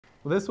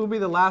Well, this will be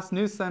the last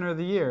news center of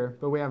the year,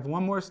 but we have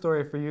one more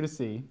story for you to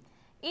see.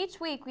 Each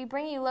week we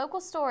bring you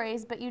local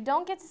stories, but you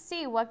don't get to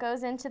see what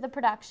goes into the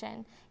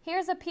production.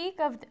 Here's a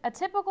peek of a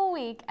typical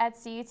week at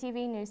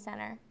CUTV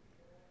Newscenter.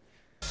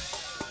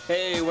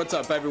 Hey, what's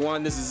up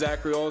everyone? This is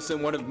Zachary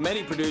Olsen, one of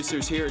many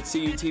producers here at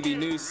CUTV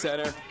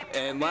Newscenter.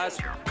 And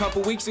last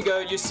couple weeks ago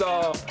you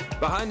saw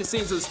behind the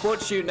scenes of the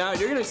sports shoot. Now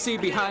you're going to see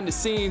behind the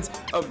scenes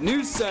of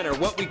Newscenter,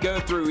 what we go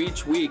through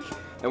each week.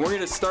 And we're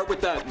going to start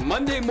with that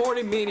Monday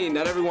morning meeting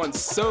that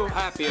everyone's so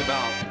happy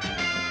about.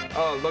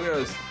 Oh, look at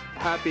those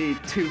happy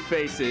two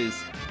faces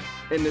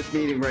in this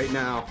meeting right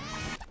now.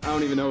 I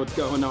don't even know what's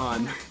going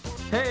on.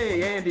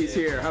 Hey, Andy's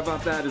here. How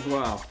about that as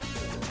well?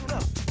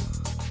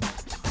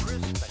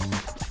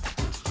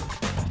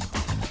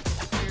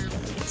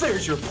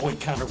 There's your point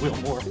counter,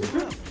 Wilmore.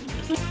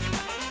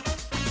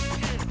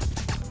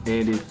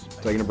 Andy's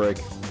taking a break.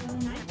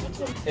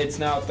 It's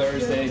now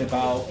Thursday,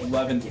 about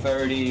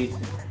 11:30.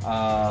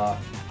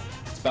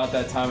 It's about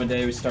that time of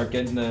day we start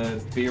getting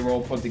the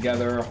B-roll put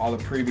together, all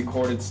the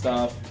pre-recorded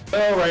stuff.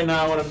 Well, right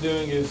now what I'm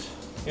doing is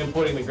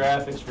inputting the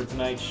graphics for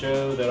tonight's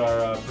show that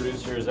our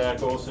producer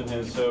Zach Olsen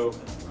has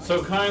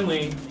so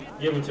kindly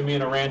given to me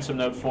in a ransom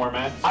note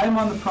format. I'm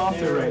on the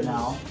prompter right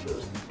now,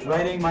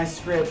 writing my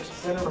script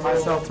for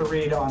myself to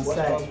read on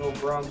set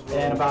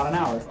in about an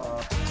hour.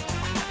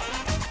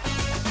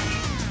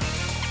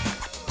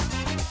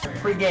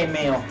 Pre-game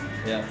meal.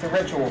 Yeah. It's a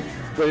ritual.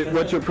 Wait,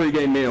 what's your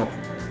pre-game meal?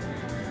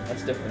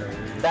 That's different.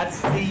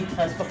 That's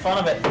the fun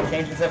of it. It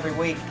changes every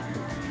week.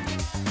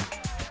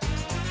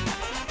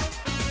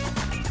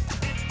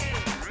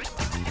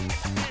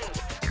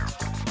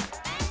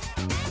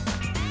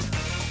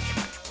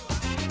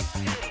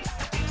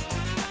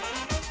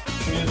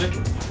 Music.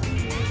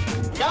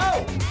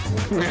 Go!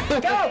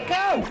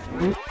 Go!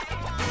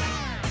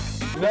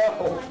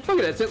 No. Look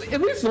at this. At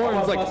least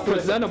Lauren's like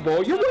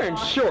presentable. You're wearing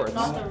shorts.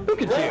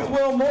 Look at Where's you.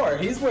 Will Moore?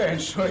 He's wearing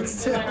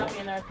shorts too.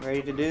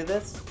 Ready to do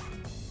this?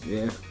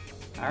 Yeah.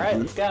 All right,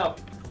 let's go.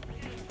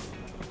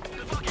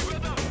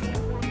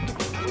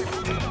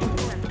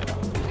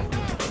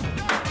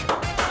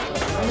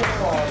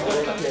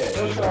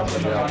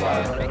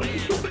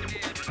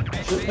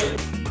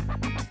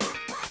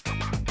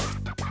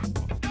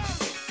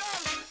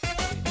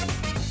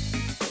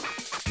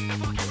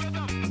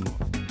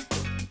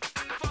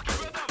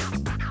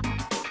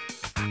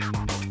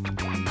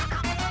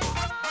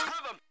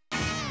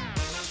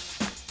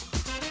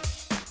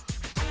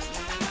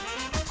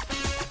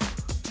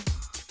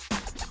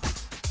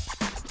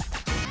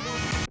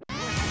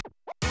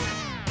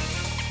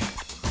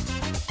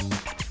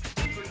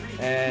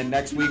 And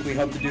next week we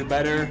hope to do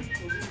better,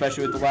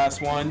 especially with the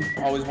last one.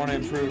 Always want to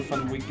improve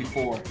from the week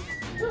before.